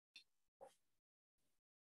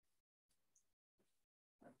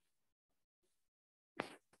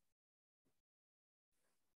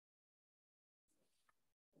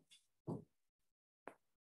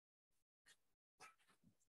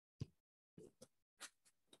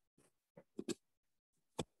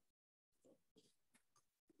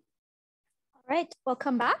right,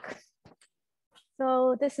 welcome back.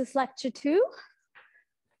 So this is lecture 2.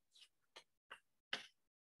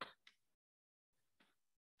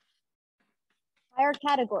 Higher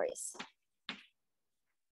categories.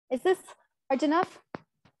 Is this hard enough?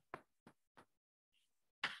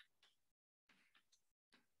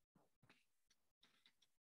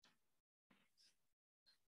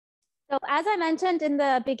 So as I mentioned in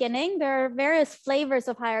the beginning, there are various flavors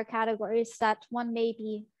of higher categories that one may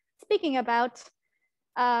be speaking about.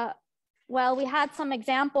 Well, we had some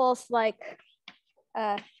examples like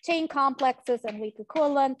chain complexes and weak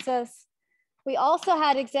equivalences. We also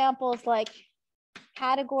had examples like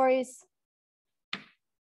categories,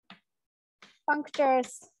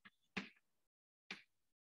 functors,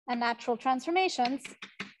 and natural transformations.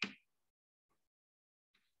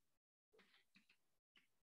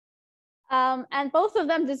 And both of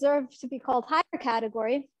them deserve to be called higher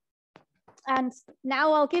category. And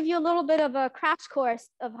now I'll give you a little bit of a crash course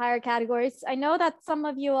of higher categories. I know that some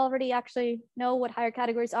of you already actually know what higher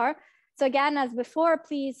categories are. So again, as before,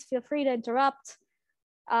 please feel free to interrupt,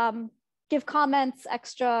 give comments,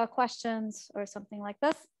 extra questions, or something like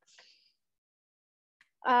this.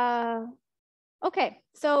 Okay,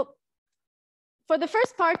 so for the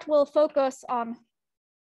first part, we'll focus on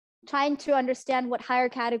trying to understand what higher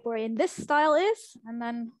category in this style is, and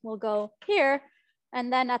then we'll go here,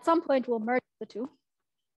 and then at some point we'll merge the two.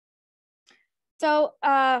 So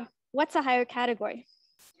what's a higher category?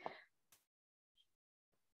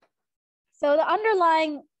 So the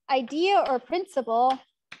underlying idea or principle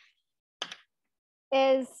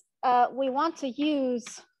is we want to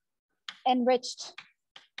use enriched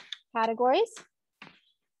categories.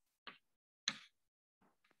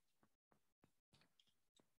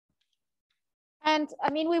 And I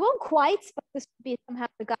mean, we won't quite, but this would be somehow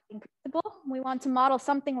the guiding principle. We want to model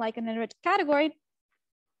something like an enriched category.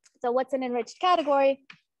 So what's an enriched category?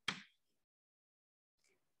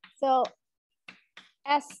 So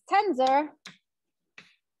S tensor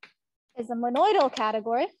is a monoidal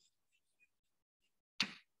category.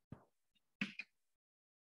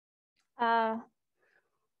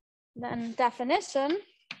 Then definition,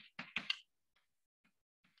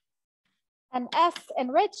 an S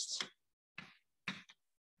enriched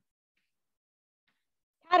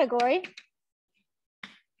category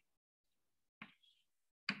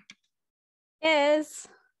is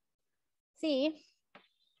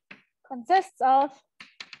consists of,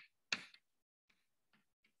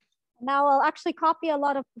 now I'll actually copy a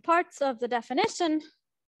lot of the parts of the definition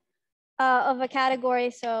of a category.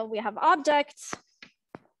 So we have objects,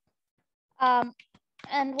 and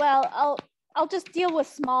well, I'll just deal with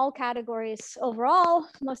small categories overall.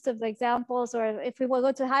 Most of the examples, or if we will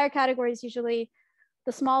go to higher categories, usually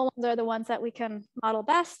the small ones are the ones that we can model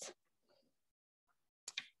best.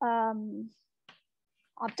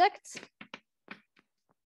 Objects.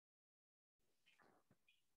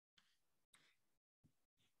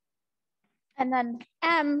 And then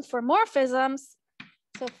M for morphisms.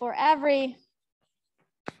 So for every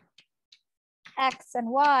X and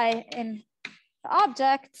Y in the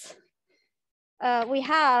objects, we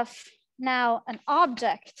have now an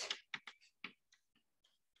object,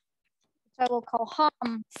 which I will call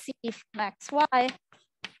hom C from XY,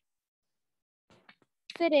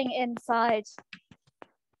 sitting inside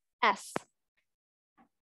S.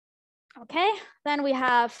 Okay, then we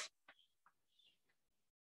have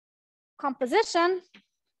composition.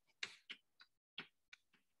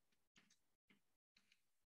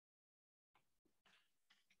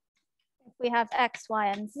 If we have X, Y,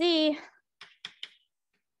 and Z,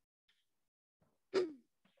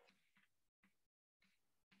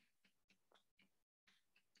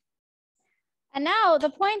 and now the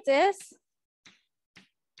point is,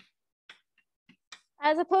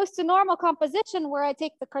 as opposed to normal composition where I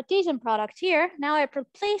take the Cartesian product here, now I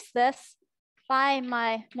replace this by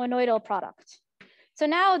my monoidal product. So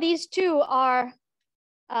now these two are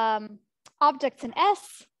objects in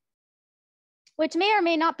S, which may or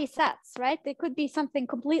may not be sets, right? They could be something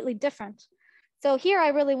completely different. So here I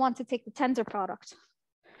really want to take the tensor product.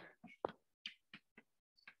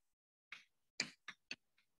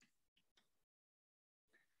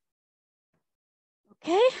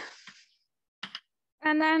 Okay.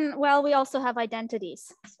 And then, well, we also have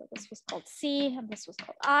identities. So this was called C and this was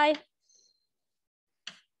called I.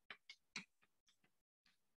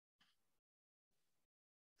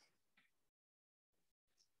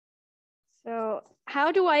 So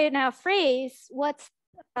how do I now phrase what's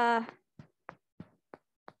an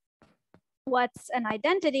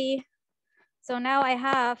identity? So now I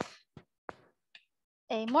have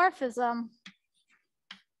a morphism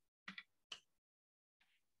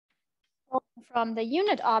from the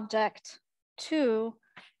unit object to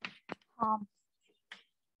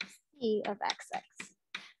C of XX.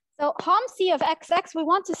 So hom C of XX, we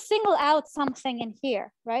want to single out something in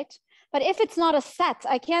here, right? But if it's not a set,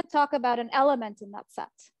 I can't talk about an element in that set.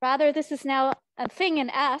 Rather, this is now a thing in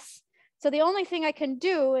S. So the only thing I can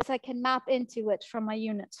do is I can map into it from my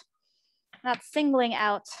unit. That's singling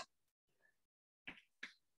out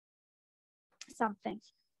something.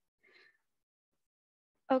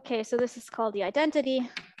 Okay, so this is called the identity.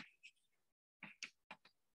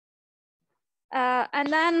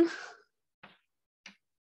 And then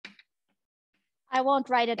I won't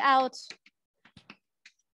write it out,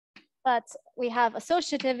 but we have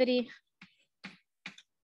associativity.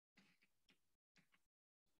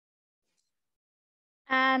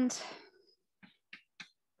 And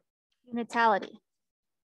unitality.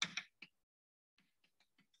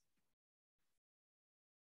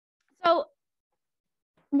 So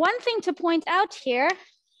one thing to point out here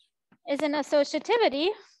is in associativity,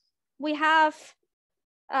 we have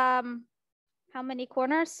how many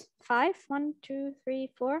corners? 5? 1, 2, 3,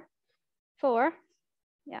 4. 4.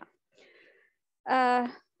 Yeah.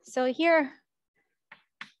 So here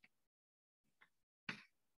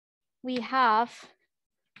we have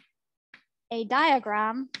a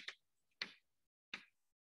diagram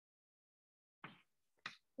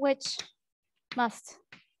which must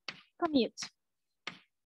commute.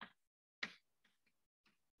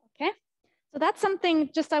 Okay, so that's something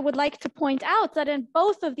just I would like to point out, that in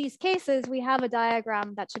both of these cases, we have a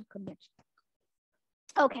diagram that should commute.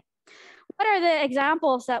 Okay, what are the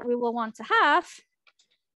examples that we will want to have?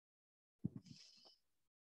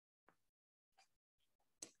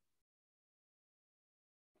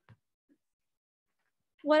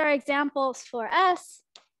 What are examples for S?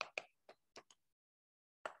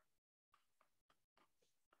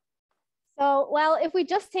 So, well, if we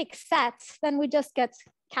just take sets, then we just get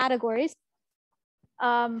categories.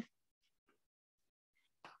 So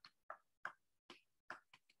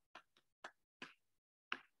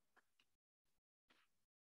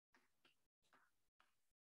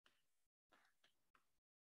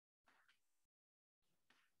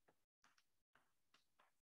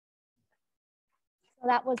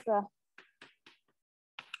that was the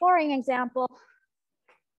boring example.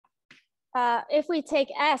 If we take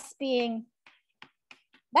S being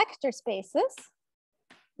vector spaces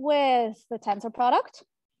with the tensor product,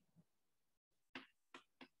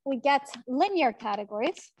 we get linear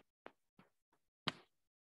categories.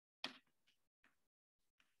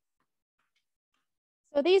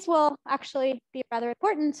 So these will actually be rather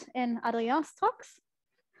important in Adrien's talks.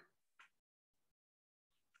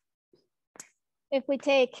 If we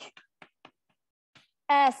take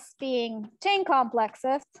S being chain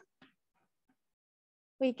complexes,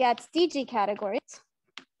 we get DG categories,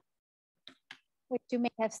 which you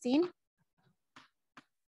may have seen.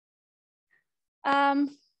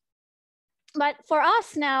 But for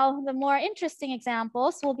us now, the more interesting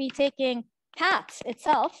examples will be taking cat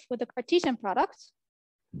itself with the Cartesian product.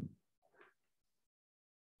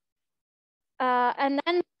 And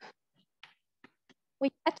then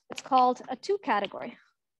we get what's called a 2 category.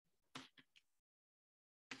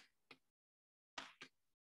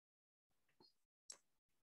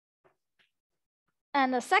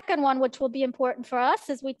 And the second one, which will be important for us,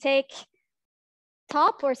 is we take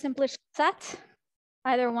top or simplicial set.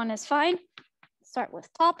 Either one is fine. Start with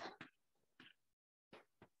top.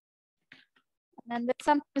 And then this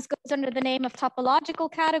sometimes goes under the name of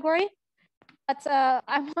topological category. But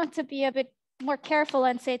I want to be a bit more careful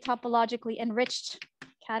and say topologically enriched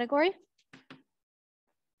category.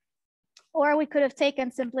 Or we could have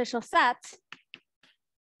taken simplicial set,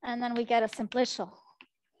 and then we get a simplicial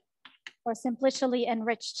or simplically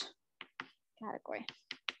enriched category.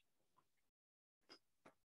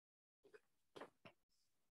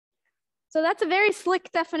 So that's a very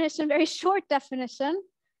slick definition, very short definition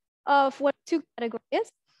of what 2 category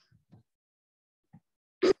is.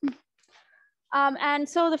 And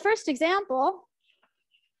so the first example,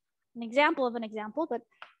 an example of an example, but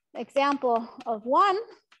example of one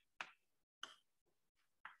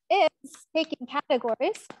is taking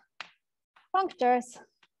categories, functors,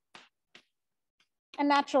 and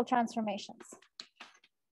natural transformations.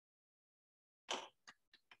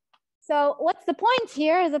 So what's the point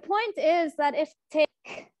here? The point is that if we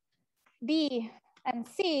take B and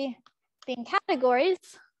C being categories,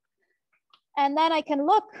 and then I can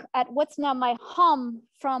look at what's now my hom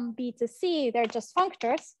from B to C, they're just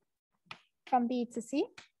functors from B to C.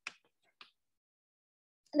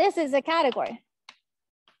 This is a category.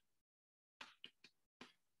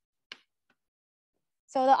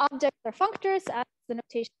 So the objects are functors as the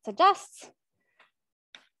notation suggests.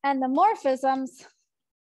 And the morphisms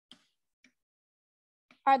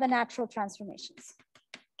are the natural transformations.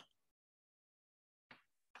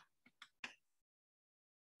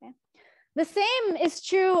 Okay. The same is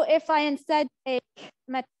true if I instead take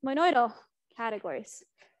monoidal categories.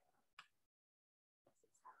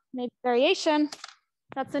 Maybe variation,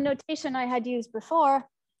 that's a notation I had used before.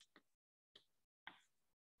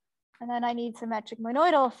 And then I need symmetric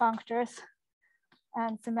monoidal functors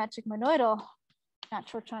and symmetric monoidal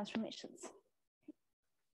natural transformations.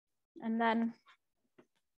 And then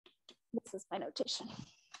this is my notation.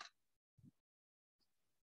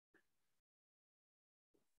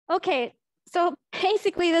 Okay, so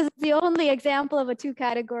basically this is the only example of a two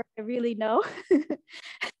category I really know.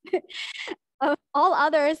 All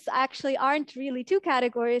others actually aren't really two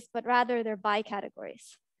categories, but rather they're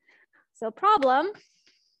bicategories. So problem.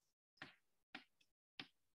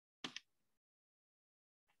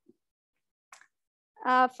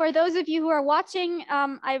 For those of you who are watching,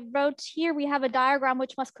 I wrote here, we have a diagram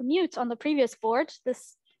which must commute on the previous board.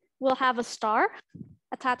 This will have a star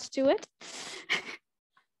attached to it.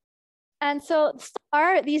 And so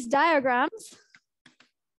star, these diagrams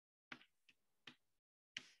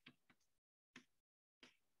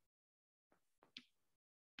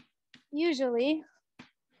usually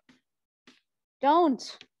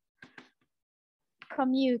don't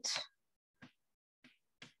commute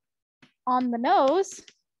on the nose,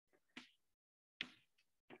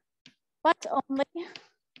 but only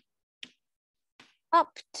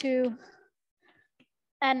up to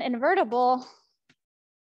an invertible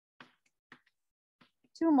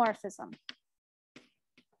two morphism.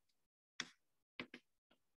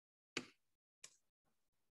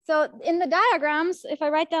 So in the diagrams, if I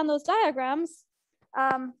write down those diagrams,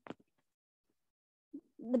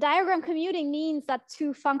 the diagram commuting means that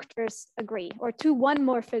two functors agree or two one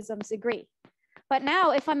morphisms agree. But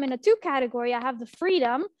now if I'm in a two category, I have the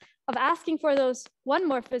freedom of asking for those one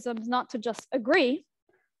morphisms not to just agree.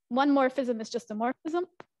 One morphism is just a morphism,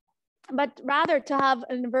 but rather to have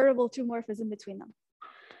an invertible two morphism between them.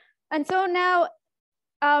 And so now,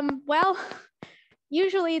 well,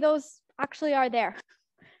 usually those actually are there.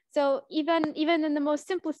 So even in the most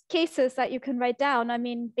simplest cases that you can write down, I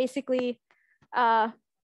mean, basically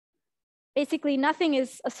nothing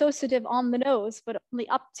is associative on the nose, but only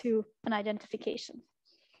up to an identification.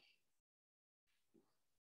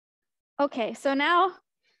 Okay, so now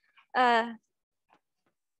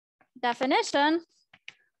definition,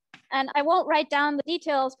 and I won't write down the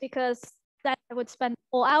details because then I would spend a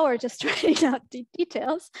whole hour just writing out the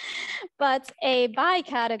details, but a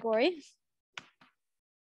bicategory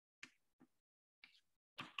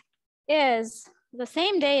is the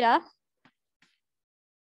same data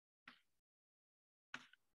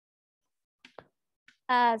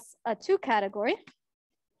as a two category,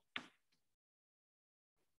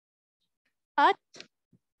 but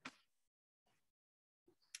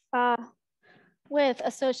with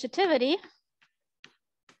associativity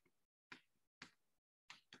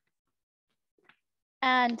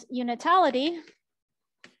and unitality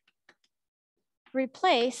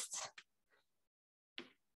replaced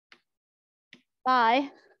by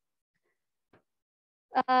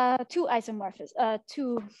two isomorphisms,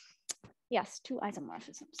 two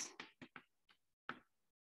isomorphisms.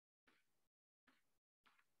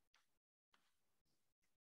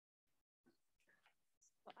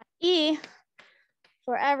 E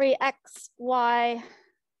for every X, Y,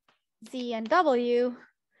 Z, and W,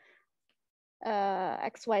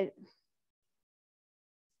 X, Y.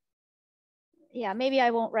 Yeah, maybe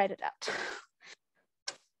I won't write it out.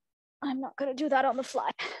 I'm not going to do that on the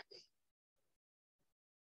fly.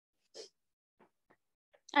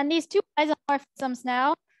 And these two isomorphisms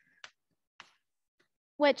now,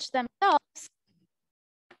 which themselves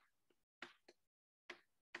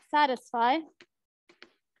satisfy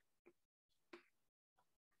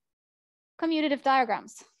commutative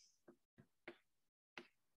diagrams.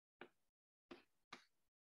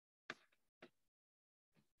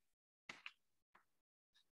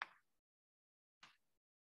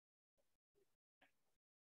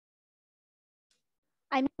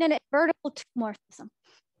 I mean an invertible two morphism.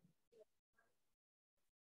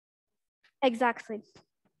 Exactly.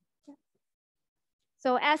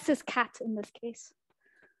 So S is cat in this case.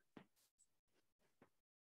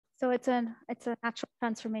 So it's a natural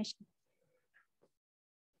transformation.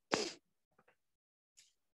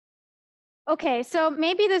 Okay, so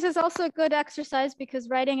maybe this is also a good exercise because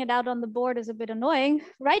writing it out on the board is a bit annoying.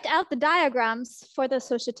 Write out the diagrams for the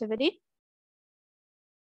associativity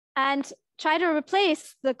and try to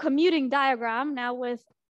replace the commuting diagram now with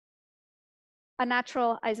a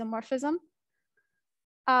natural isomorphism,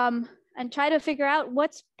 and try to figure out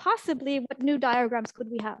what new diagrams could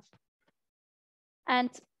we have. And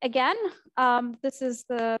again, this is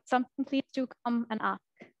something please do come and ask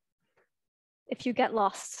if you get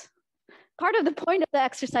lost. Part of the point of the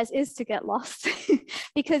exercise is to get lost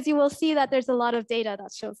because you will see that there's a lot of data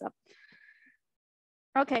that shows up.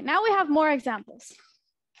 Okay, now we have more examples.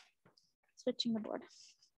 Switching the board.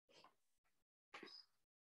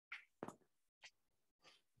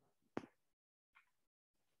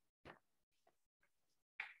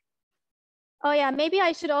 Oh yeah, maybe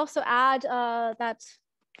I should also add that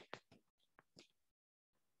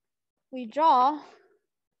we draw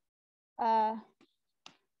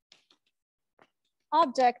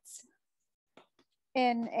objects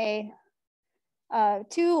in a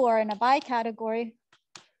 2 or in a bi-category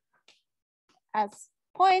as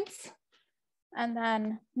points, and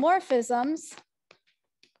then morphisms.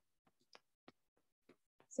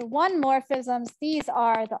 So one morphisms, these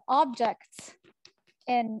are the objects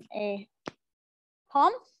in a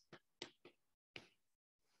hom,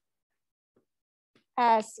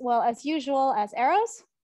 as well as usual as arrows.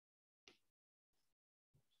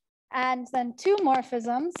 And then two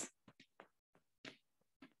morphisms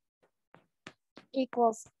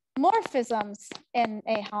equals morphisms in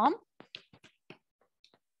a hom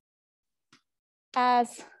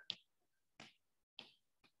as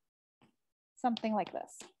something like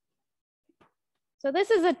this. So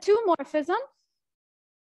this is a two morphism.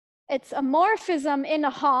 It's a morphism in a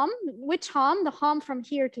hom. Which hom? The hom from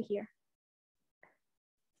here to here.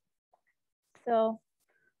 So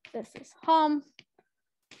this is hom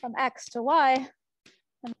from X to Y,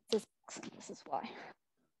 and this is X and this is Y.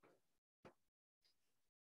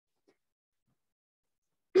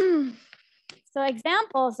 So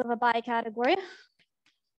examples of a bi-category.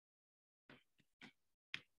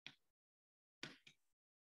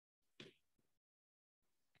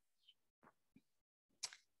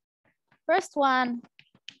 First one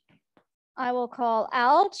I will call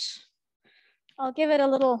alg. I'll give it a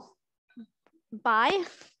little bi.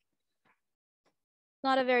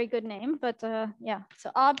 Not a very good name, but yeah. So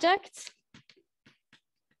objects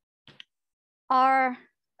are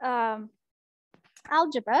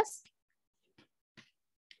algebras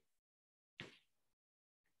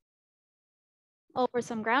over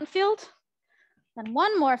some ground field. Then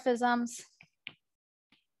one morphisms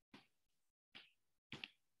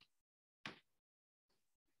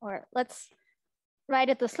or let's write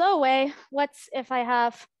it the slow way. What's if I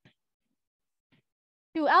have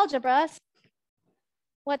two algebras?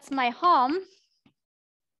 What's my hom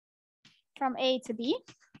from A to B?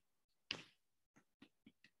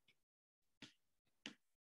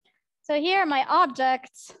 So here my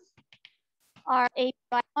objects are A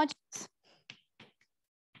by modules.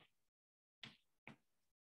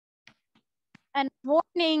 And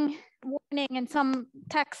warning in some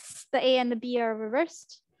texts, the A and the B are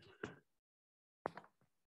reversed.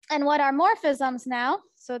 And what are morphisms now?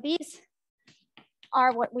 So these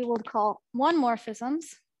are what we would call one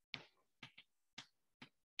morphisms.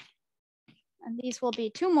 And these will be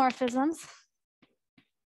two morphisms.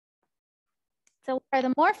 So where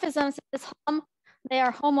the morphisms is hom, they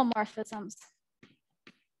are homomorphisms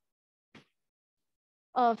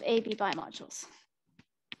of AB bimodules.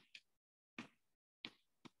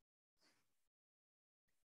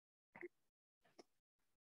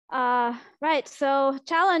 Right, so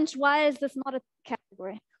challenge, why is this not a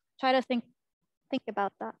category? Try to think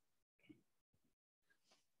about that.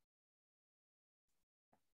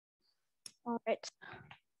 All right.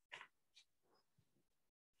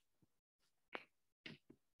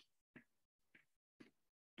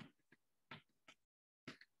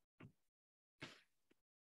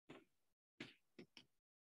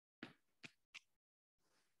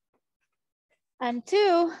 And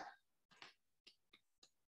two,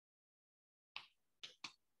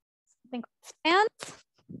 something called spans.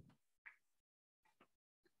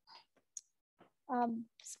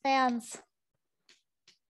 Spans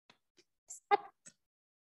sets.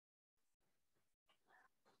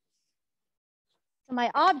 So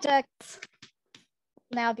my objects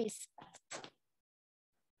now be sets.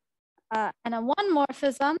 And a one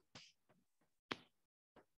morphism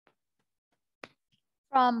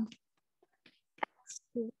from X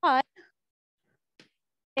to Y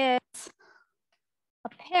is a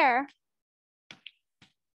pair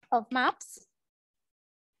of maps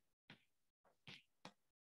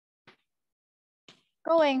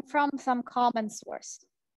going from some common source.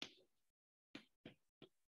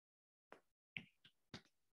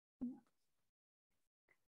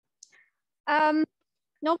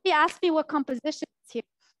 Nobody asked me what composition is here.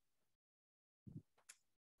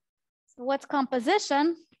 So what's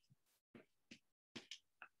composition?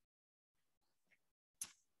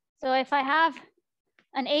 So if I have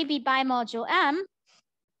an AB bimodule M,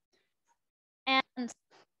 and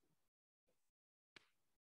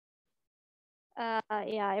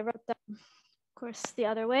yeah, I wrote them, of course, the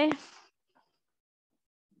other way.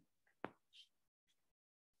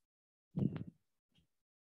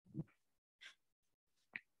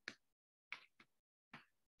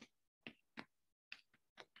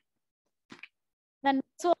 Then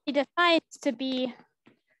this will be defined to be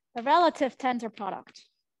the relative tensor product.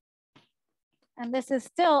 And this is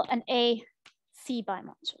still an AC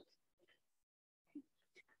bimodule.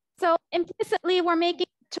 So implicitly, we're making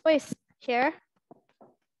a choice here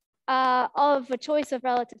of a choice of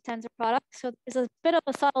relative tensor product. So there's a bit of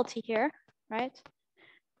a subtlety here, right?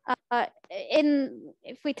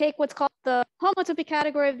 If we take what's called the homotopy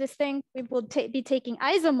category of this thing, we will be taking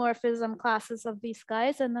isomorphism classes of these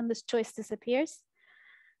guys, and then this choice disappears.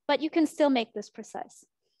 But you can still make this precise.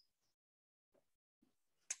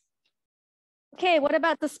 Okay, what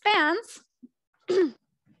about the spans?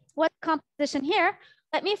 What composition here?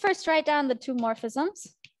 Let me first write down the two morphisms.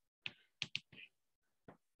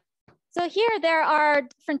 So here there are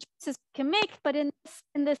different choices we can make, but in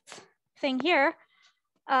this thing here,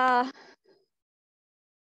 so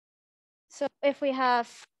if we have,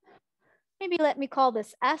 maybe let me call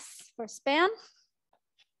this S for span.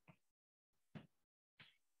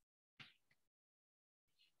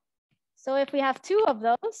 So if we have two of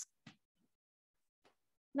those,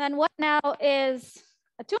 then what now is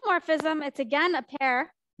a two morphism? It's again a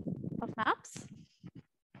pair of maps.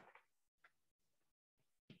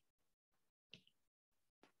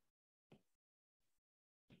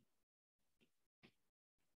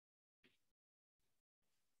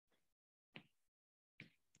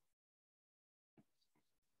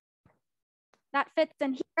 That fits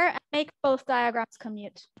in here and make both diagrams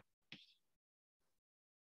commute.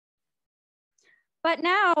 But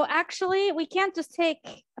now, actually, we can't just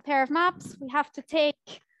take a pair of maps. We have to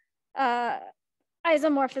take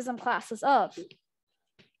isomorphism classes of.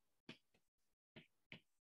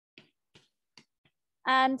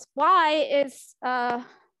 And why is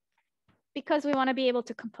because we want to be able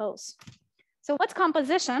to compose. So what's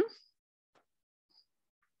composition?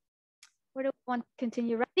 Where do we want to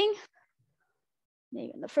continue writing?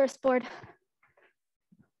 Maybe in the first board.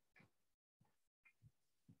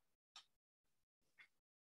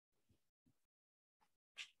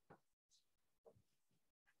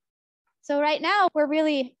 So right now we're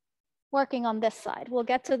really working on this side. We'll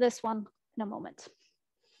get to this one in a moment.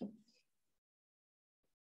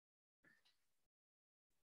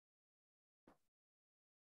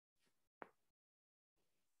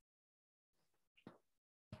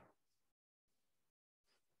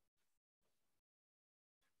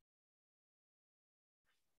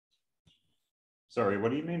 Sorry,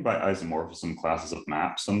 what do you mean by isomorphism classes of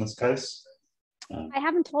maps in this case? I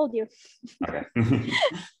haven't told you. Okay.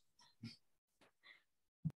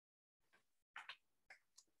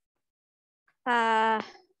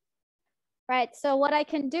 Right, so what I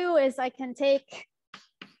can do is I can take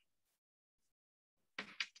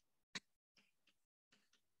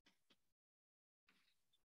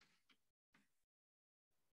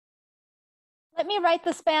let me write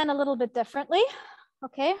the span a little bit differently.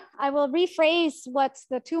 Okay, I will rephrase what's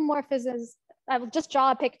the two morphisms. I will just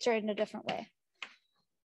draw a picture in a different way.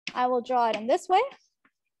 I will draw it in this way.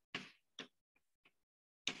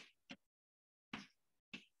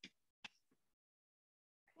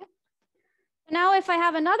 Okay. Now, if I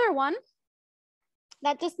have another one,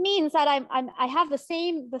 that just means that I have the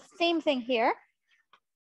same thing here,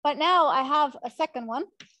 but now I have a second one,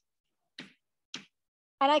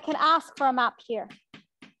 and I can ask for a map here.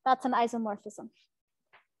 That's an isomorphism.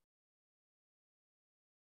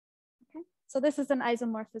 Okay, so this is an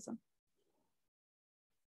isomorphism.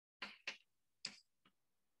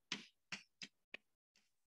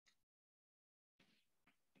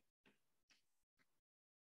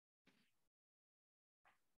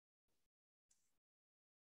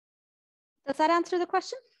 Does that answer the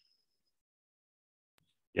question?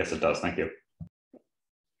 Yes, it does. Thank you.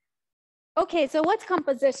 Okay, so what's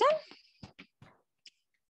composition?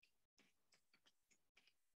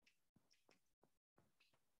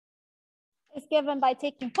 Is given by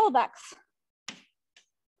taking pullbacks.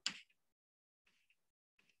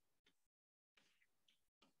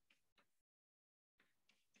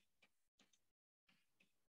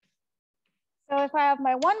 So if I have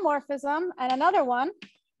my one morphism and another one,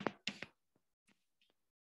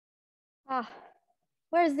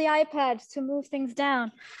 Where's the iPad to move things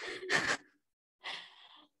down?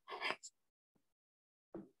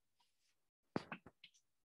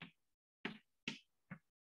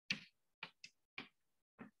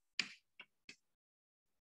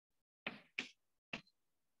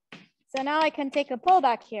 So now I can take a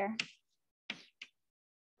pullback here.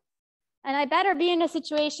 And I better be in a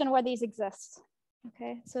situation where these exist.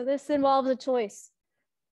 Okay, so this involves a choice.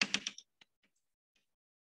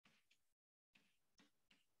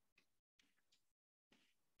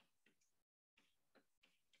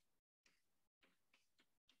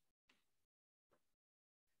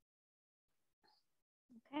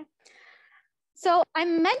 Okay. So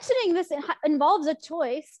I'm mentioning this involves a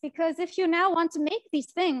choice because if you now want to make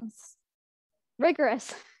these things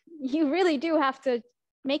rigorous, you really do have to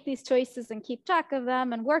make these choices and keep track of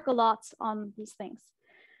them and work a lot on these things.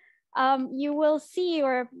 You will see,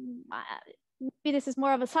 or maybe this is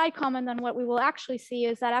more of a side comment than what we will actually see,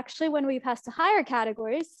 is that actually when we pass to higher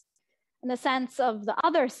categories, in the sense of the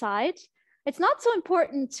other side, it's not so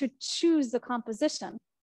important to choose the composition.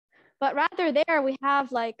 But rather there we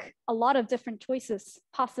have like a lot of different choices,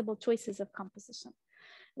 possible choices of composition.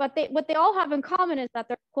 But what they all have in common is that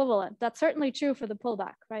they're equivalent. That's certainly true for the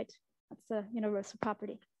pullback, right? That's a universal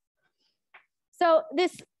property. So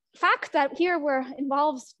this fact that here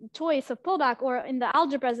involves choice of pullback, or in the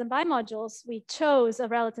algebras and bimodules, we chose a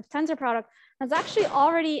relative tensor product, is actually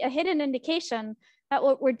already a hidden indication that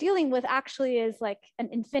what we're dealing with actually is like an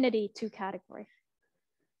infinity two category.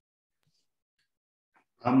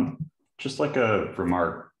 Just like a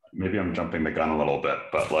remark, maybe I'm jumping the gun a little bit,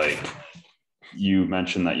 but like you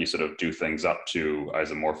mentioned that you sort of do things up to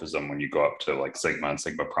isomorphism when you go up to like sigma and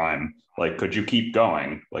sigma prime. Like, could you keep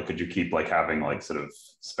going? Like, could you keep like having like sort of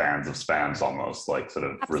spans of spans almost, like sort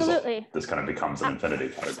of Absolutely. result? This kind of becomes an infinity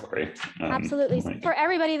category. Absolutely. Like, for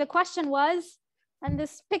everybody, the question was, and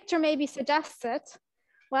this picture maybe suggests it,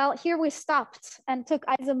 well, here we stopped and took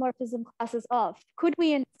isomorphism classes off. Could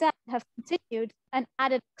we instead have continued and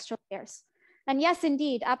added extra layers? And yes,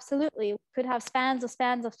 indeed, absolutely. We could have spans of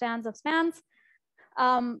spans of spans of spans.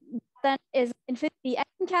 Then is infinity n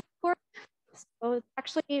category. So it's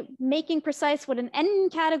actually making precise what an n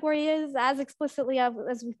category is as explicitly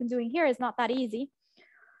as we've been doing here is not that easy.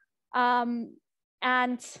 And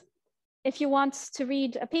if you want to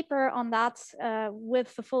read a paper on that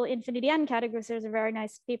with the full infinity n categories, there's a very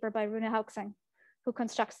nice paper by Rune Haukseng, who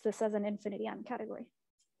constructs this as an infinity n category.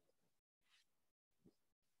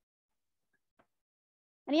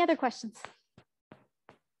 Any other questions?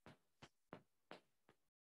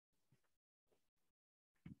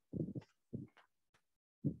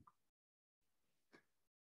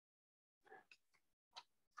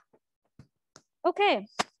 Okay,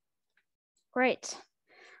 great.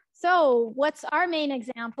 So what's our main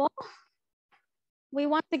example? We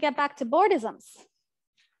want to get back to Bordisms.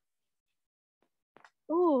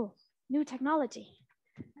 Ooh, new technology.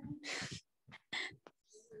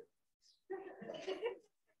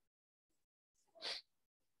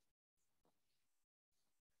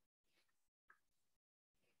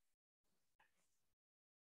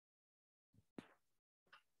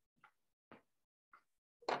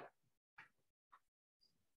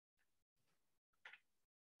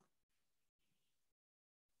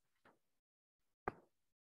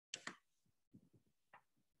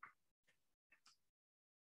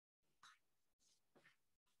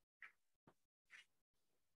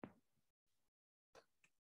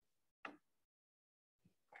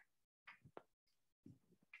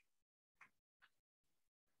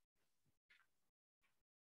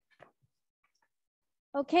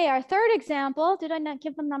 Okay, our third example, did I not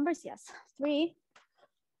give them numbers? Yes, 3,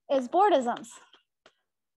 is Bordisms.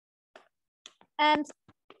 And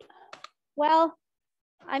well,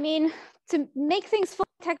 I mean, to make things fully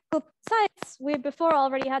technical precise, we before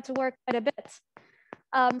already had to work quite a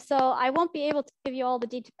bit. So I won't be able to give you all the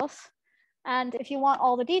details. And if you want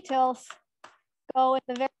all the details, go in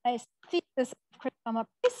the very nice thesis of Christopher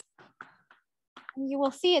Price. And you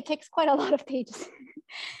will see it takes quite a lot of pages.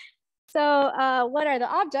 So what are the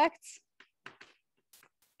objects?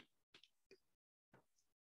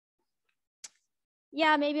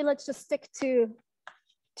 Yeah, maybe let's just stick to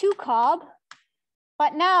 2 cob.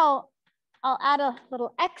 But now I'll add a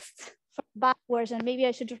little X for the bi version. Maybe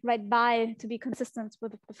I should just write bi to be consistent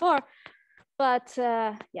with it before. But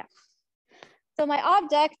yeah. So my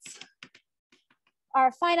objects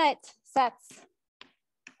are finite sets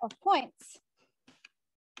of points.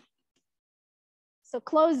 So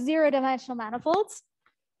closed 0-dimensional manifolds.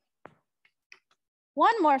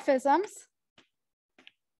 1 morphisms.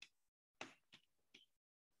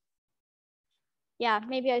 Yeah,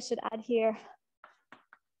 maybe I should add here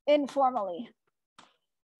informally.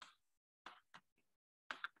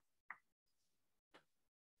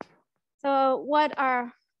 So what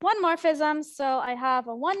are one morphisms? So I have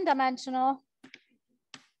a one-dimensional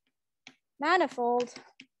manifold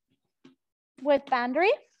with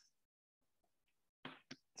boundary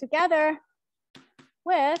together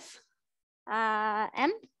with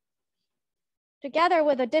M, together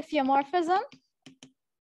with a diffeomorphism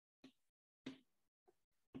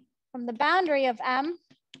from the boundary of M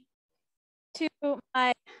to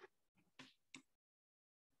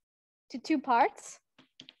two parts.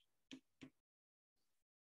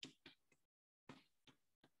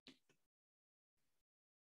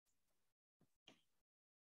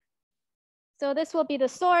 So this will be the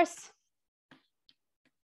source.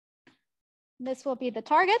 This will be the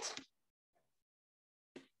target.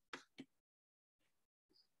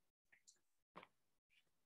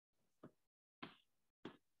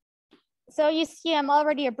 So you see I'm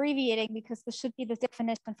already abbreviating because this should be the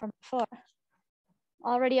definition from before.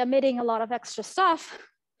 Already omitting a lot of extra stuff.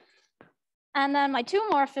 And then my two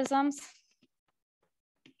morphisms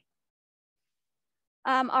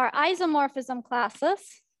are isomorphism classes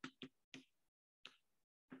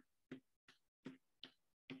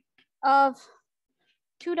of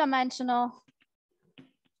two-dimensional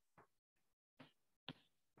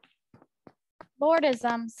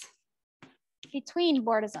Bordisms between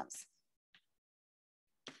Bordisms.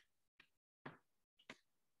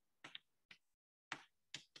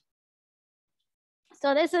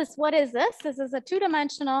 So this is, what is this? This is a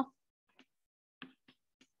two-dimensional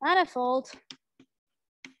manifold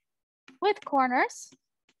with corners.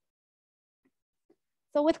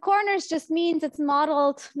 So with corners just means it's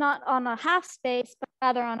modeled not on a half space, but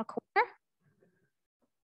rather on a corner.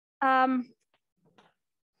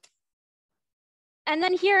 And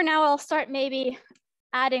then here now I'll start maybe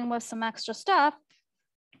adding with some extra stuff.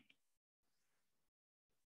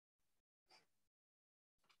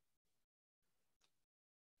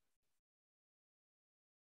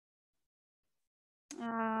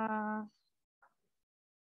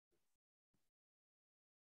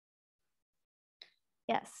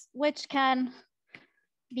 Yes, which can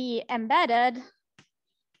be embedded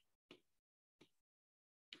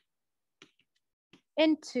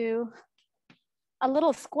into a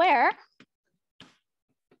little square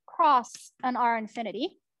cross an R infinity.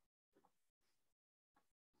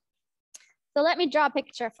 So let me draw a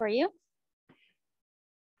picture for you.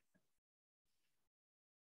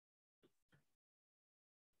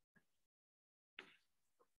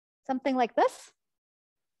 Something like this.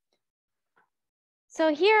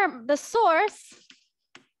 So here, the source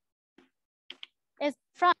is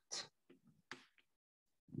front.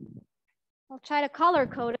 I'll try to color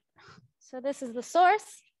code it. So this is the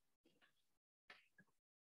source.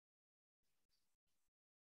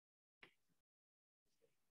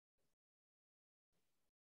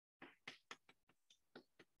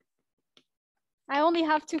 I only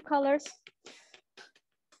have two colors.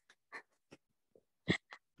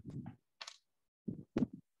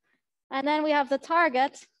 And then we have the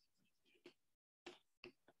target.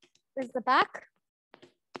 This is the back.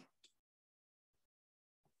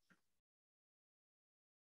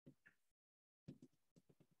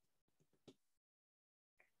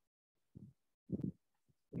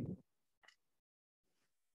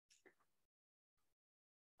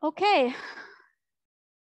 Okay.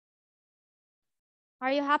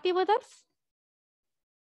 Are you happy with this?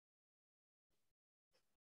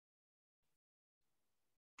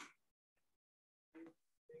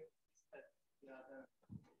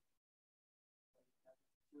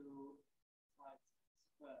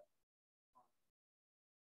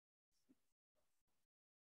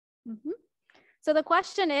 Mm-hmm. So the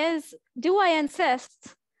question is, do I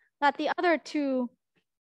insist that the other two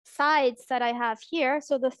sides that I have here,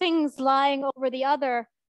 so the things lying over the other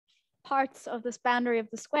parts of this boundary of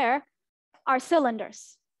the square, are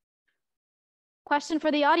cylinders? Question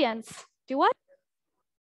for the audience, do what?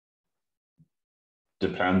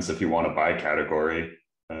 Depends if you want a bicategory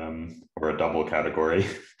or a double category.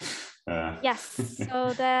 Yes,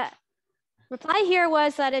 so the reply here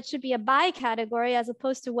was that it should be a bicategory as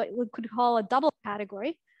opposed to what we could call a double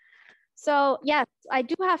category. So yes, I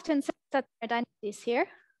do have to insist that identities here.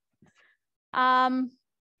 And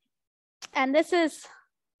this is,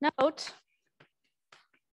 note,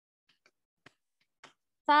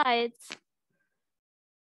 sides,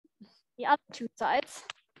 the other two sides.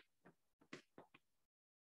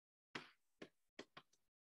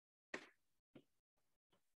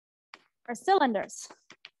 Are cylinders.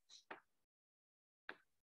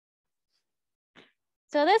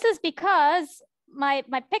 So this is because my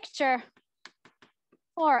picture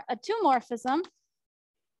before, a two-morphism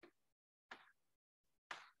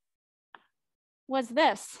was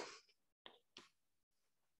this,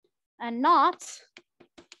 and not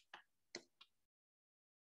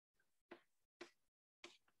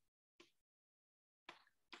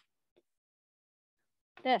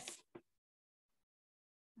this.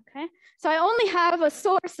 Okay, so I only have a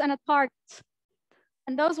source and a target,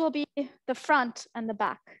 and those will be the front and the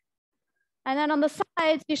back. And then on the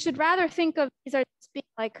sides, you should rather think of these as being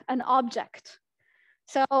like an object.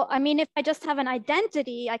 So, I mean, if I just have an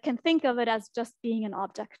identity, I can think of it as just being an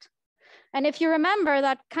object. And if you remember,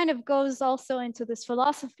 that kind of goes also into this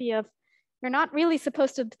philosophy of you're not really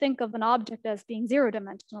supposed to think of an object as being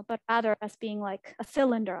zero-dimensional, but rather as being like a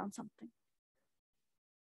cylinder on something.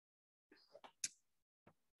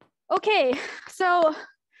 Okay, so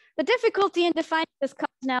the difficulty in defining this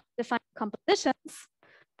comes now to define compositions.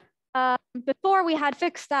 Before we had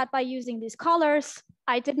fixed that by using these collars.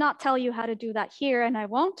 I did not tell you how to do that here, and I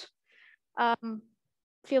won't.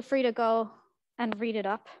 Feel free to go and read it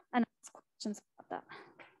up and ask questions about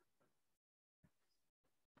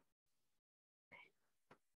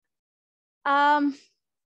that.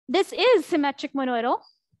 This is symmetric monoidal.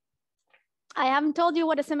 I haven't told you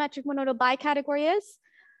what a symmetric monoidal bicategory is.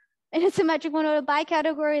 In a symmetric monoidal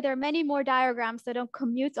bicategory, there are many more diagrams that don't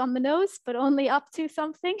commute on the nose, but only up to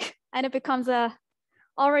something. And it becomes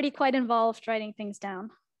already quite involved writing things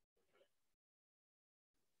down.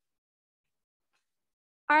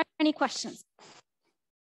 Are there any questions?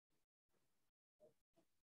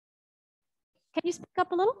 Can you speak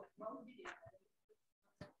up a little?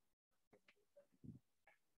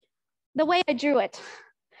 The way I drew it.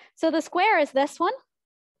 So the square is this one.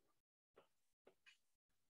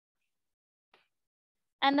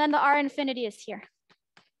 And then the R infinity is here.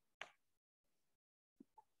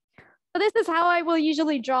 So this is how I will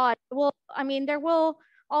usually draw it. I mean, there will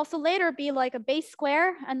also later be like a base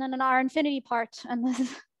square and then an R infinity part. And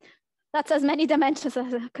that's as many dimensions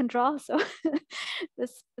as I can draw. So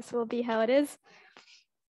this will be how it is.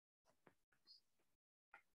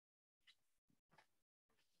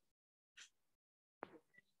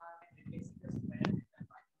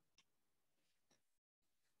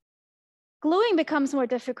 Gluing becomes more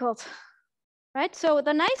difficult, right? So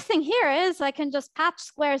the nice thing here is I can just patch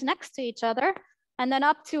squares next to each other, and then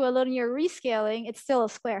up to a linear rescaling, it's still a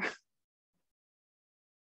square,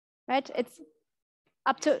 right? It's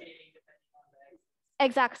up to,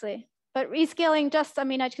 exactly. But rescaling just, I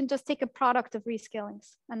mean, I can just take a product of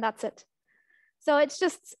rescalings and that's it. So it's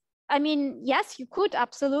just, I mean, yes, you could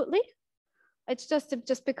absolutely. It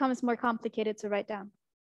just becomes more complicated to write down.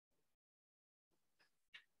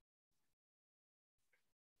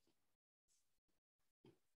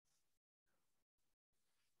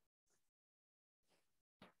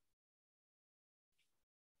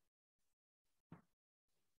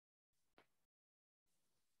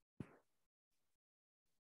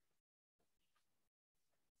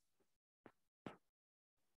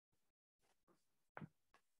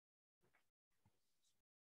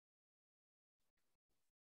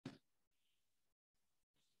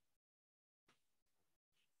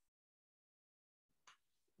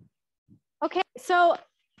 Okay, so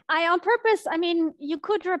on purpose, I mean, you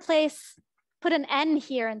could put an N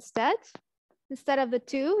here instead of the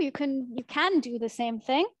 2. You can do the same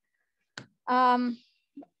thing.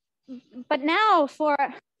 But now for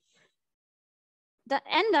the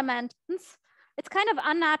N dimensions, it's kind of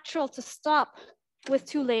unnatural to stop with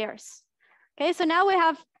 2 layers. Okay, so now we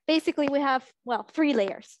have 3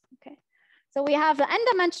 layers. Okay, so we have the N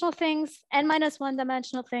dimensional things, N-1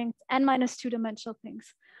 dimensional things, N-2 dimensional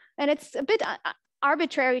things. And it's a bit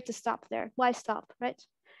arbitrary to stop there. Why stop, right?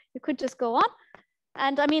 You could just go on.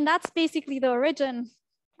 And I mean, that's basically the origin,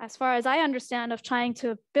 as far as I understand, of trying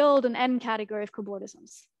to build an N category of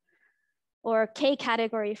cobordisms, or K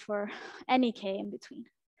category for any K in between.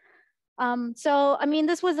 So, I mean,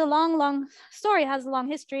 this was a long story, has a long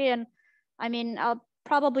history. And I mean, I'll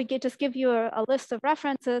probably just give you a list of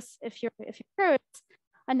references if you're curious.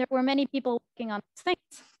 And there were many people working on these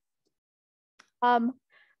things.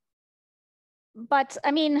 But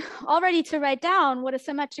I mean, already to write down what a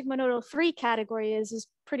symmetric monodal 3 category is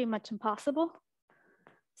pretty much impossible.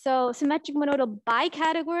 So symmetric monodal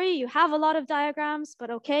bicategory, you have a lot of diagrams, but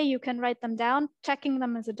okay, you can write them down. Checking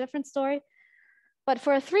them is a different story. But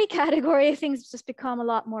for a 3 category, things just become a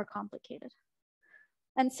lot more complicated.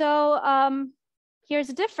 And so here's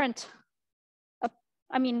a different,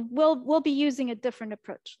 I mean, we'll be using a different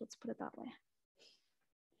approach. Let's put it that way.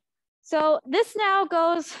 So this now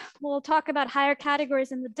goes, we'll talk about higher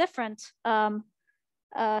categories in the different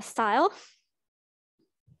style.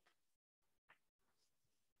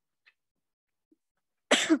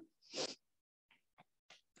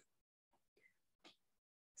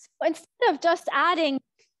 instead of just adding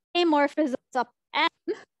k-morphisms up n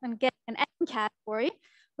and getting an n category,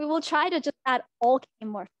 we will try to just add all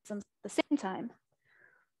k-morphisms at the same time.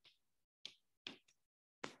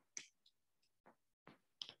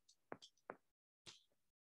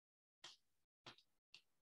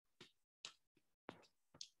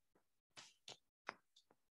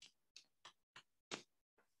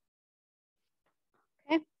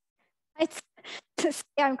 Okay, to say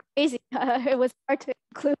I'm crazy. It was hard to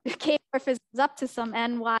include k-morphisms up to some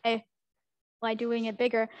n. Why doing it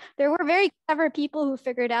bigger? There were very clever people who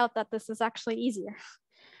figured out that this is actually easier.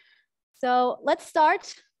 So let's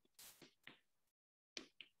start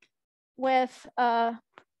with the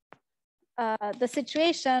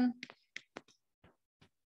situation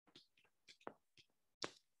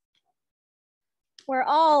where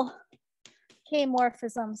all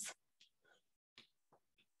k-morphisms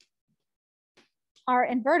are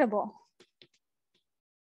invertible.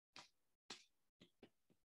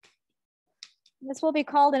 This will be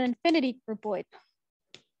called an infinity groupoid.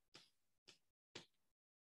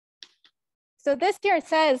 So this here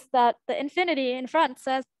says that the infinity in front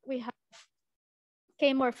says we have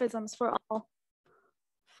k-morphisms for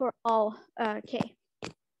all k.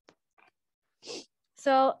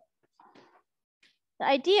 So the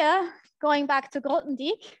idea, going back to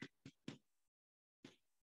Grothendieck,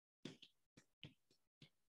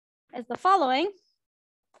 is the following.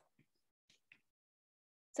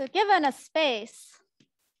 So given a space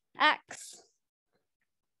X,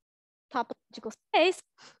 topological space,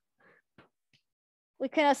 we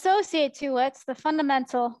can associate to it the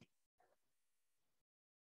fundamental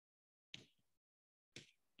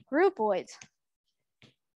groupoid.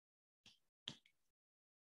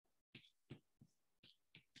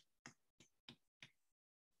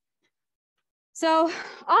 So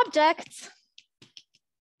objects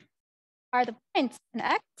are the points in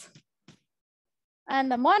X, and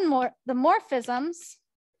the morphisms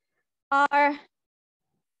are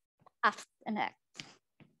paths in X.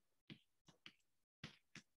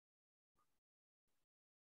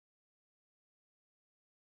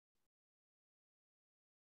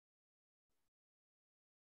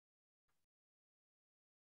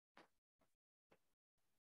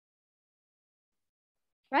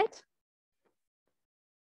 Right?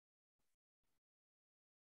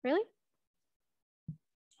 Really?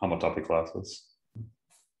 Homotopy classes.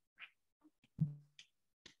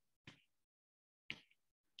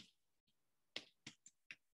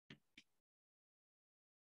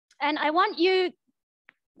 And I'm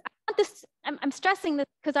stressing this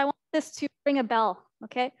because I want this to ring a bell,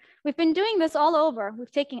 okay? We've been doing this all over.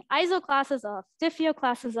 We've taken iso classes of, diffeo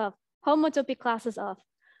classes of, homotopy classes of,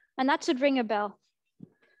 and that should ring a bell.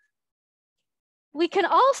 We can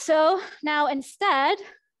also now instead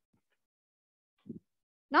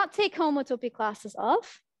not take homotopy classes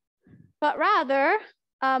of, but rather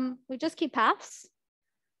we just keep paths.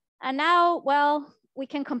 And now, well, we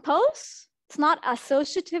can compose. It's not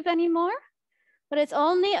associative anymore, but it's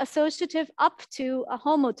only associative up to a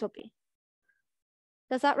homotopy.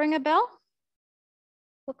 Does that ring a bell?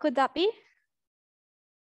 What could that be?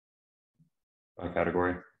 A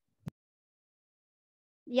category.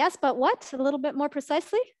 Yes, but what? A little bit more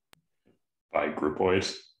precisely? By groupoid.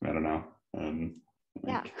 I don't know.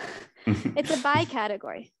 Yeah, it's a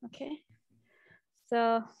bi-category, okay?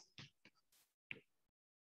 So,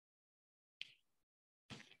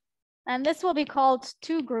 and this will be called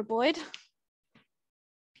two-groupoid.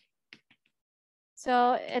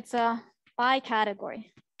 So it's a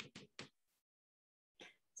bi-category.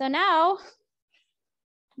 So now,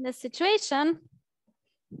 in this situation,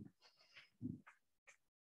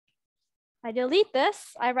 I delete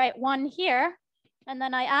this, I write one here, and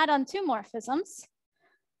then I add on two morphisms,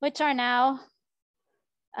 which are now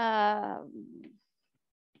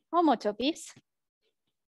homotopies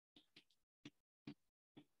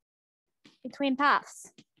between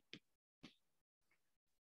paths.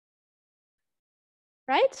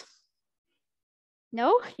 Right?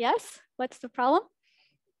 No? Yes? What's the problem?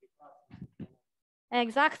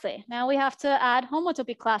 Exactly. Now we have to add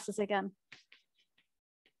homotopy classes again.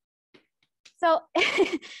 So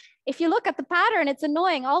if you look at the pattern, it's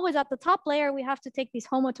annoying. Always at the top layer, we have to take these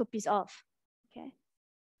homotopies off. Okay.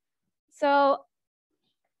 So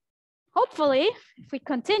hopefully, if we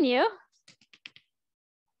continue,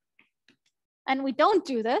 and we don't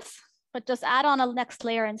do this, but just add on a next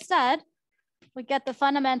layer instead, we get the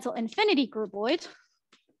fundamental infinity groupoid.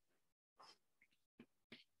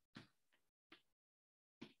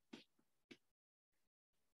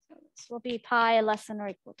 So this will be pi less than or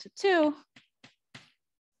equal to 2.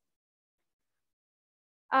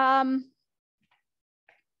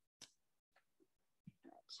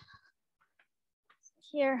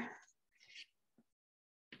 here.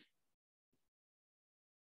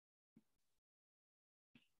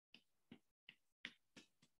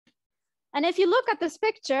 And if you look at this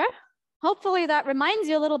picture, hopefully that reminds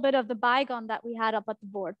you a little bit of the bygone that we had up at the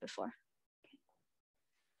board before.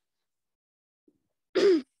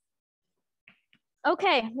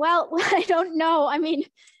 Okay, well, I don't know. I mean,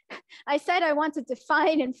 I said I want to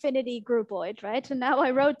define infinity groupoid, right? And now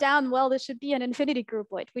I wrote down, well, this should be an infinity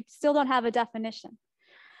groupoid. We still don't have a definition.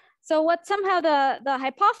 So what somehow the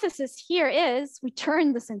hypothesis here is, we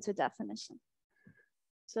turn this into definition.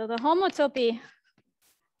 So the homotopy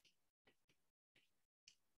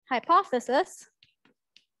hypothesis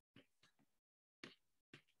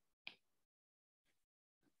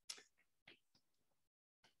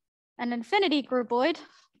an infinity groupoid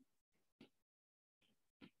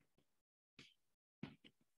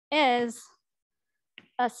is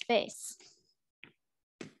a space.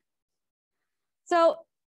 So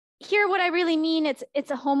here what I really mean,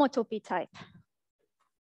 it's a homotopy type.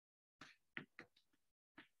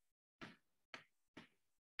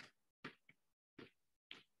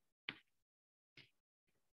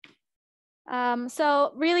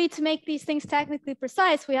 So really, to make these things technically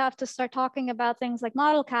precise, we have to start talking about things like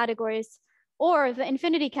model categories or the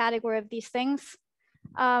infinity category of these things.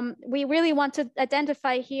 We really want to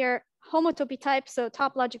identify here homotopy types, so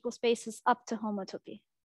topological spaces up to homotopy.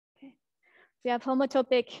 Okay. If we have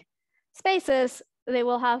homotopic spaces, they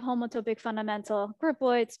will have homotopic fundamental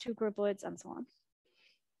groupoids, two groupoids, and so on.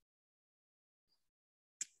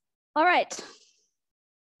 All right.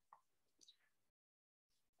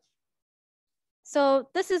 So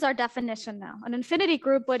this is our definition now. An infinity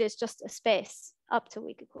groupoid is just a space up to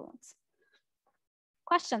weak equivalence.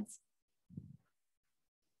 Questions?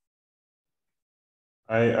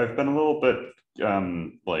 I've been a little bit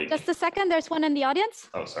like. Just a second, there's one in the audience.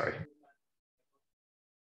 Oh, sorry.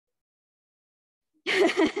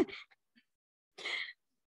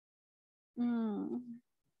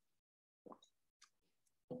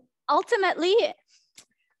 Ultimately,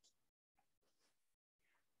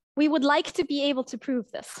 we would like to be able to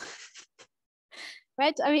prove this,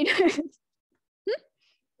 right? I mean,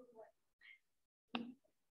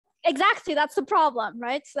 exactly, that's the problem,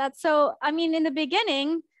 right? So I mean, in the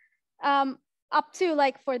beginning, up to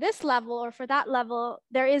like for this level or for that level,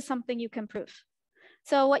 there is something you can prove.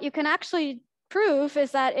 So what you can actually prove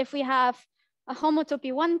is that if we have a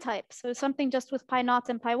homotopy 1 type, so something just with pi naught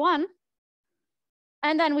and pi 1,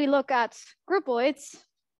 and then we look at groupoids,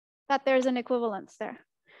 that there's an equivalence there.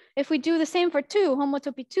 If we do the same for 2,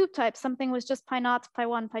 homotopy 2 type, something with just pi naught, pi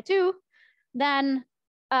 1, pi 2, then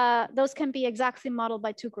those can be exactly modeled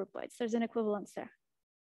by 2 groupoids. There's an equivalence there,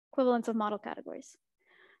 equivalence of model categories.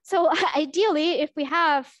 So ideally, if we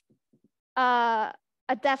have a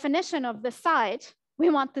definition of this side, we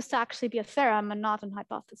want this to actually be a theorem and not an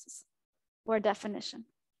hypothesis or a definition.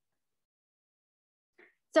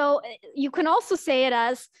 So you can also say it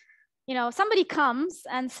as, you know, somebody comes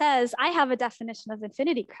and says, I have a definition of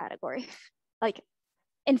infinity category, like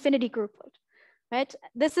infinity groupoid, right?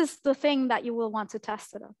 This is the thing that you will want to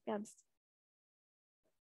test it against.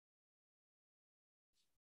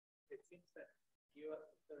 It seems that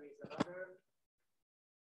there is another,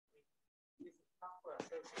 this is not for a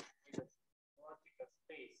certain with a logical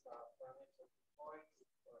space, parameter points,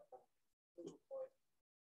 or 2 points.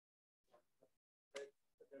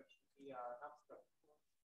 There should be an abstract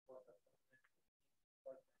for the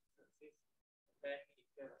then if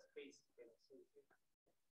there's a space, you can associate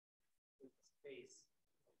with the space.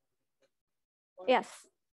 Yes.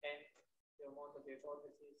 And the amount of the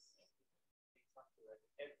hypothesis, exactly like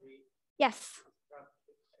every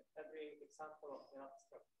example of the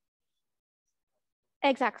abstract.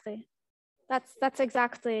 Exactly. That's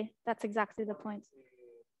exactly the point.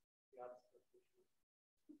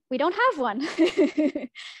 We don't have one,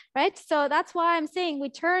 right? So that's why I'm saying we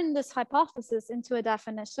turn this hypothesis into a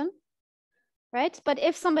definition, right? But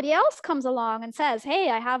if somebody else comes along and says, hey,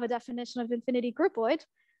 I have a definition of infinity groupoid,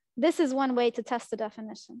 this is one way to test the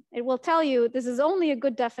definition. It will tell you this is only a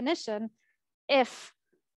good definition if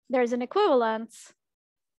there's an equivalence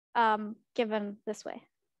given this way.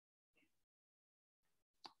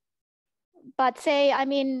 But say, I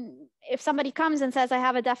mean, if somebody comes and says, I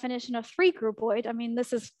have a definition of 3 groupoid, I mean,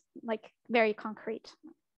 this is like very concrete.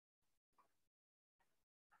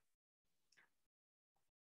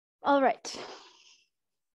 All right.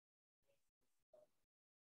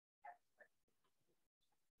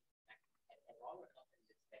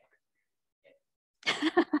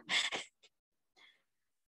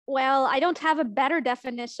 Well, I don't have a better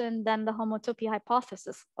definition than the homotopy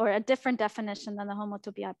hypothesis, or a different definition than the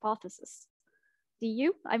homotopy hypothesis. Do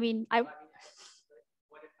you? I mean, I. What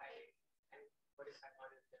if I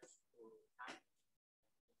wanted this to time?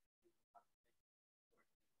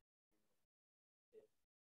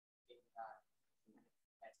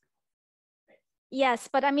 Yes,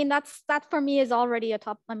 but I mean, that for me is already a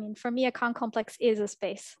top. I mean, for me, a Kahn complex is a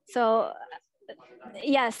space. So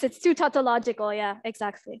yes, it's too tautological. Yeah,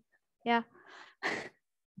 exactly. Yeah.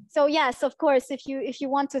 So yes, of course, if you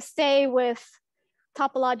want to stay with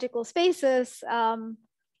topological spaces on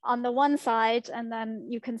the one side, and then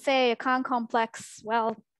you can say a Kahn complex,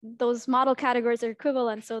 well, those model categories are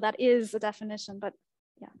equivalent, so that is a definition, but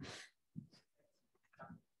yeah.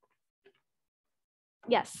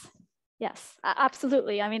 Yes, yes,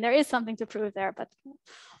 absolutely. I mean, there is something to prove there, but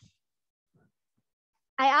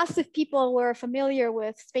I asked if people were familiar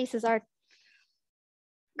with spaces are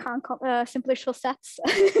simplicial sets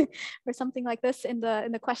or something like this in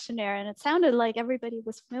the questionnaire, and it sounded like everybody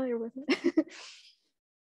was familiar with it.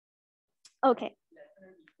 Okay.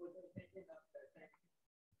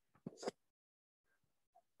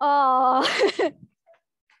 Oh.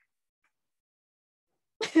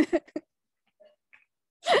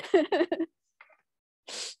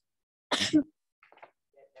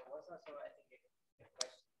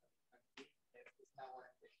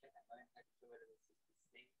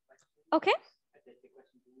 Okay.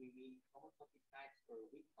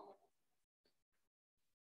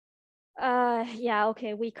 Yeah,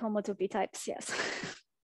 okay, weak homotopy types, yes.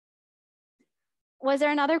 Was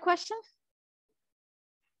there another question?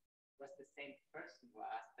 Was the same person who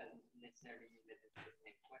asked doesn't necessarily mean that it's the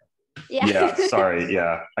same question. Yeah. Yeah, sorry.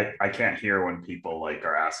 Yeah, I can't hear when people like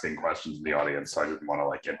are asking questions in the audience, so I didn't want to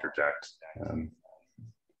like interject.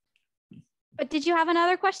 But did you have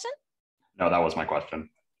another question? No, that was my question.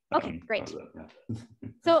 Okay, great. Yeah.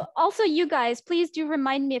 So also you guys, please do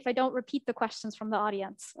remind me if I don't repeat the questions from the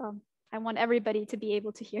audience. I want everybody to be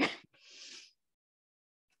able to hear.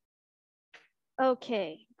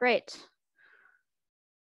 Okay, great.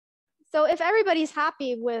 So if everybody's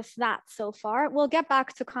happy with that so far, we'll get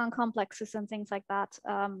back to Kahn complexes and things like that.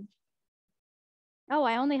 Oh,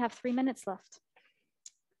 I only have 3 minutes left.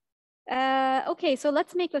 Okay, so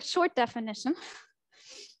let's make a short definition.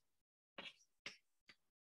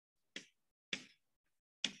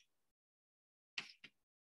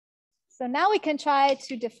 So now we can try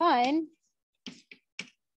to define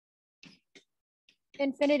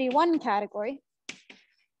infinity one category.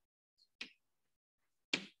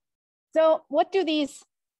 So what do these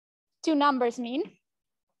two numbers mean?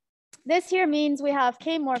 This here means we have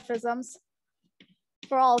k morphisms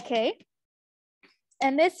for all k.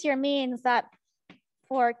 And this here means that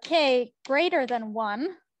for k greater than 1,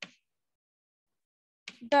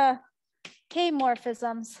 the k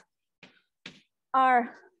morphisms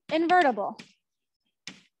are invertible.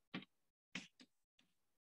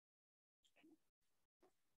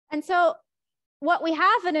 And so what we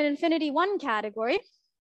have in an infinity one category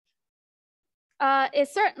is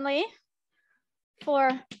certainly for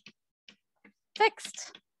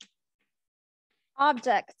fixed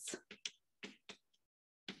objects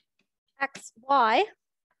x, y.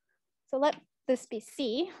 So let this be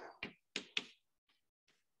C.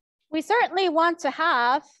 We certainly want to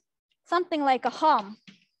have something like a hom.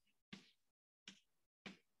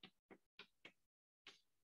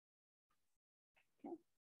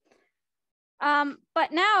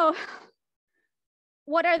 But now,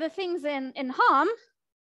 what are the things in hom?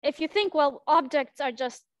 If you think, well, objects are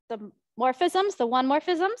just the morphisms, the one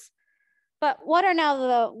morphisms. But what are now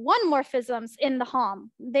the one morphisms in the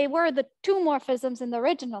hom? They were the two morphisms in the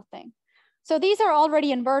original thing. So these are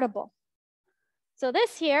already invertible. So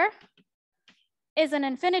this here is an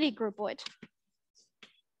infinity groupoid.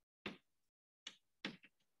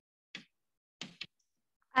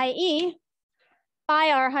 i.e., by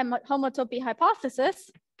our homotopy hypothesis,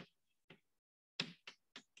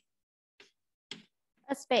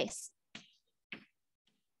 a space.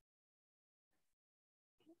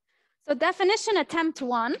 So definition attempt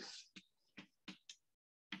 1.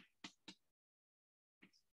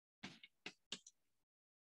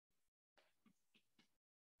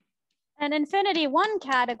 An infinity one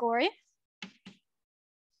category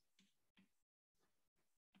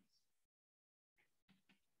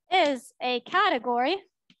is a category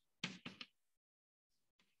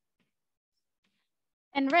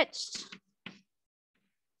enriched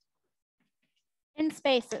in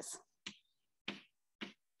spaces.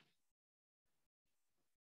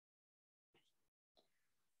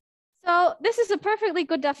 So this is a perfectly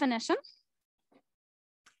good definition,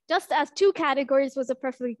 just as two categories was a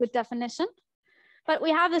perfectly good definition. But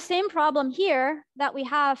we have the same problem here that we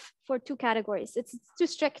have for two categories. It's too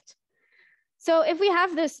strict. So if we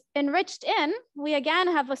have this enriched in, we again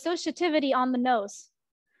have associativity on the nose.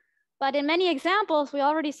 But in many examples, we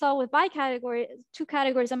already saw with bicategory, two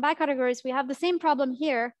categories and bicategories, we have the same problem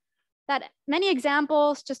here, that many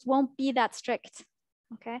examples just won't be that strict,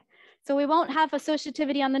 okay? So we won't have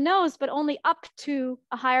associativity on the nose, but only up to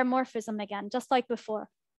a higher morphism again, just like before.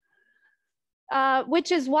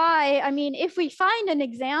 Which is why, I mean, if we find an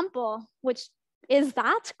example, which is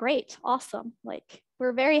that, great, awesome. Like,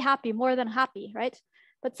 we're very happy, more than happy, right?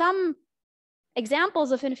 But some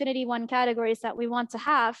examples of infinity one categories that we want to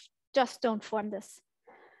have just don't form this.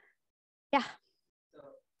 Yeah. So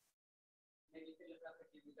maybe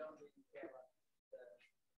philosophically, we don't really care about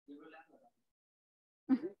the level.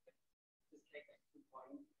 Mm-hmm. Just take a 2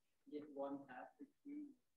 point, give one path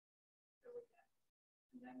between the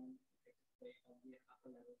and then take on the upper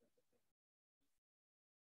level of the thing.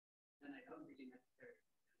 Then I don't really necessarily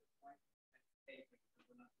point take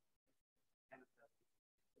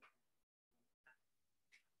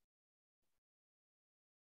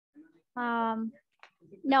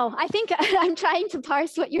no, I think I'm trying to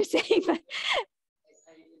parse what you're saying. But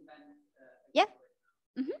yeah.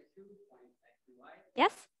 Mm-hmm.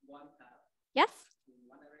 Yes. Yes.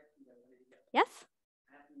 Yes.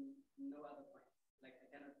 No other point. Like I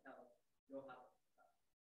cannot tell your house.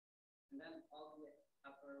 And then all the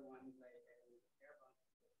upper ones like care about.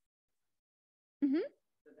 Mm-hmm.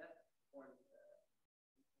 So that's for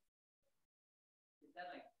is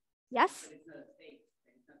that like yes. But it's not a state.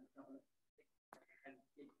 It's not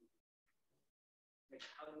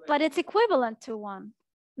but it's equivalent to one,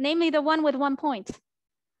 namely the one with 1 point.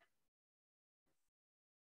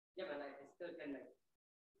 Yeah, but I still can like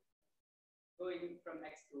going from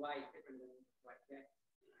X to Y different than Y. Yeah.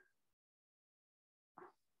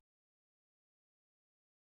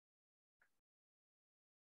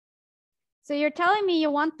 So you're telling me you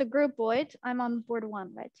want the groupoid. I'm on board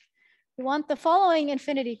 1, right? You want the following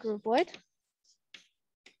infinity groupoid.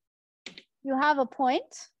 You have a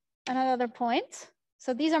point and another point.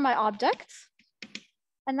 So these are my objects.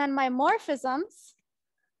 And then my morphisms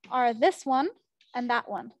are this one and that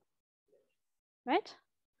one, right?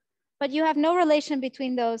 But you have no relation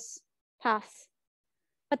between those paths.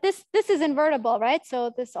 But this is invertible, right? So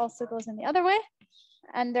this also goes in the other way.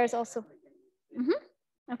 And there's also,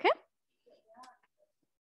 okay.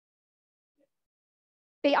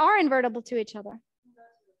 They are invertible to each other.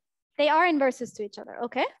 They are inverses to each other,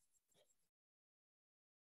 okay?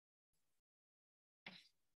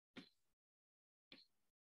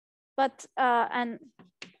 But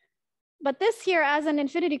this here as an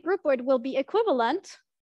infinity groupoid will be equivalent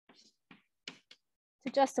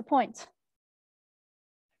to just a point,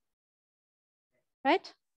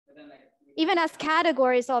 right? Even as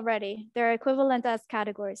categories already, they're equivalent as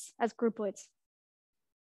categories, as groupoids.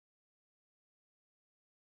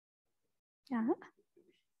 Yeah.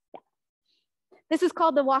 This is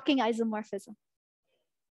called the walking isomorphism.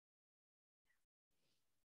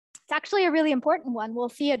 It's actually a really important one. We'll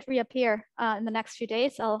see it reappear in the next few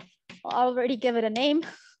days. I'll already give it a name.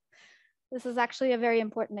 This is actually a very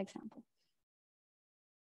important example.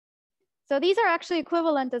 So these are actually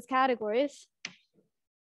equivalent as categories.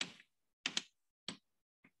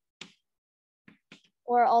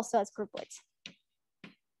 Or also as groupoids.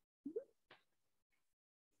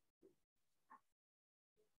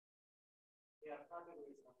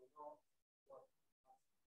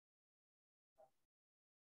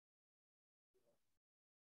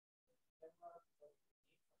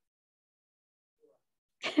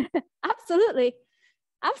 Absolutely,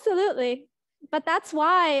 absolutely. But that's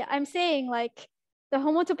why I'm saying like the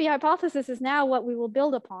homotopy hypothesis is now what we will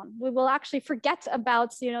build upon. We will actually forget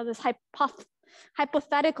about this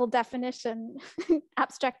hypothetical definition,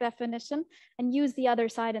 abstract definition, and use the other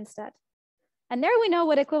side instead. And there we know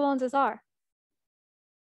what equivalences are.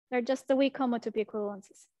 They're just the weak homotopy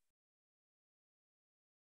equivalences.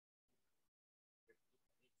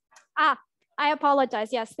 I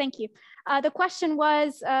apologize. Yes, thank you. The question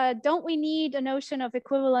was, don't we need a notion of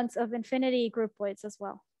equivalence of infinity groupoids as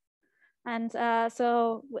well? And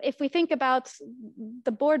so if we think about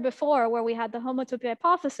the board before where we had the homotopy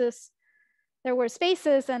hypothesis, there were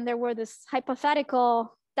spaces and there were this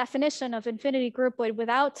hypothetical definition of infinity groupoid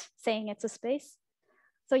without saying it's a space.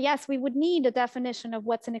 So yes, we would need a definition of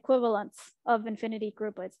what's an equivalence of infinity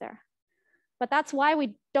groupoids there. But that's why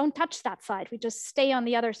we don't touch that side. We just stay on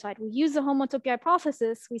the other side. We use the homotopy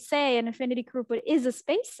hypothesis. We say an infinity groupoid is a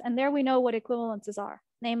space, and there we know what equivalences are,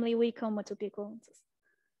 namely weak homotopy equivalences.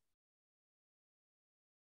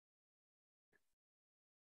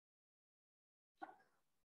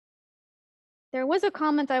 There was a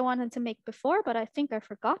comment I wanted to make before, but I think I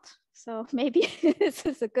forgot. So maybe this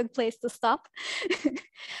is a good place to stop.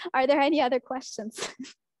 Are there any other questions?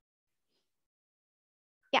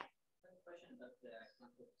 Yeah. Question about the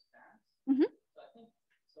concept of spans. Mm-hmm. So I think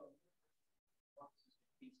so.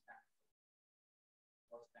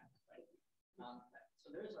 Spans, right? So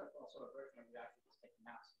there is also a version of we actually just take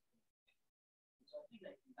maps. So I think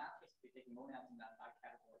that in that case, we take monads in that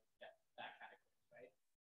category to get that category, right?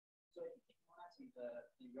 So if you take monads in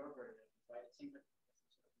your version, right, it seems like there's some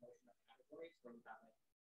sort of notion of categories where you have like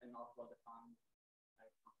an well-defined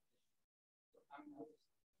type composition. So I'm just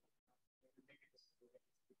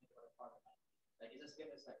like, is this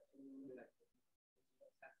give us like two like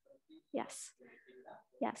yes.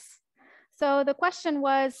 Yes. So the question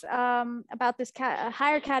was about this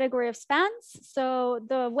higher category of spans. So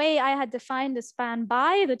the way I had defined the span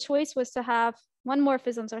by, the choice was to have one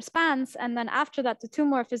morphisms are spans, and then after that, the two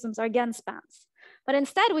morphisms are again spans. But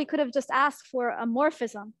instead, we could have just asked for a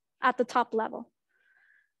morphism at the top level.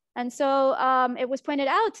 And so it was pointed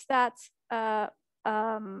out that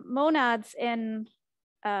monads in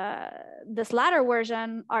this latter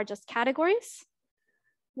version are just categories,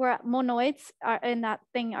 where monoids are in that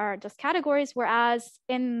thing are just categories, whereas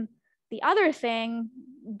in the other thing,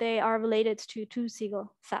 they are related to two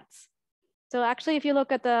Siegel sets. So actually, if you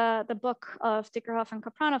look at the book of Dickerhoff and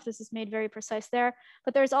Kapranov, this is made very precise there,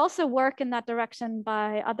 but there's also work in that direction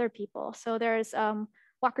by other people. So there's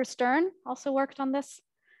Walker Stern also worked on this.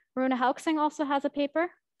 Rune Hauksing also has a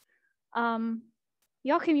paper.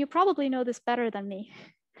 Joachim, you probably know this better than me.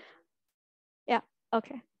 Yeah,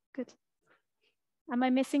 okay, good. Am I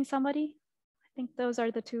missing somebody? I think those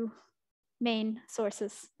are the two main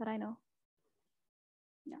sources that I know.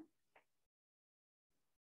 Yeah.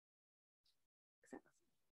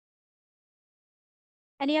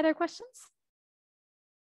 Any other questions?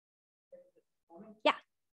 Yeah.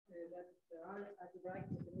 There are algebraic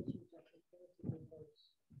definitions of infinity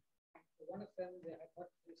groups. One of them, the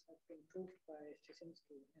hypothesis has been proved by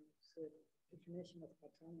Szczecinski, and it's the definition of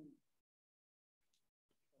Platonian.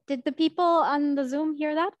 Did the people on the Zoom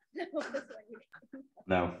hear that?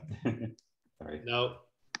 No. Sorry. No.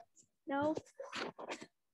 No.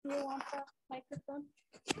 Do you want the microphone?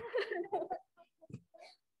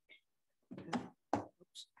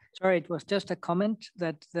 Sorry, it was just a comment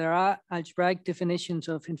that there are algebraic definitions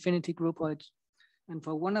of infinity groupoids. And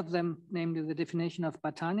for one of them, namely the definition of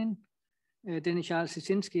Batanin, Denis Charles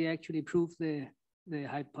Szczecinski actually proved the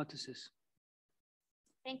hypothesis.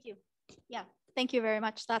 Thank you. Yeah, thank you very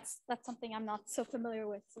much. That's something I'm not so familiar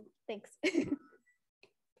with, so thanks.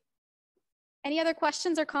 Any other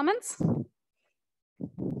questions or comments?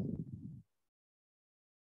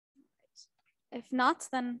 If not,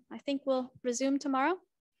 then I think we'll resume tomorrow.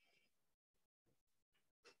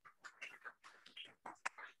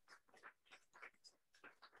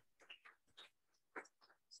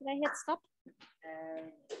 Should I hit stop?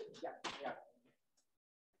 Yeah.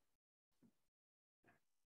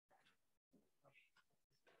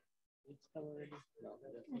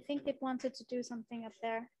 I think they wanted to do something up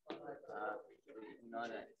there. Not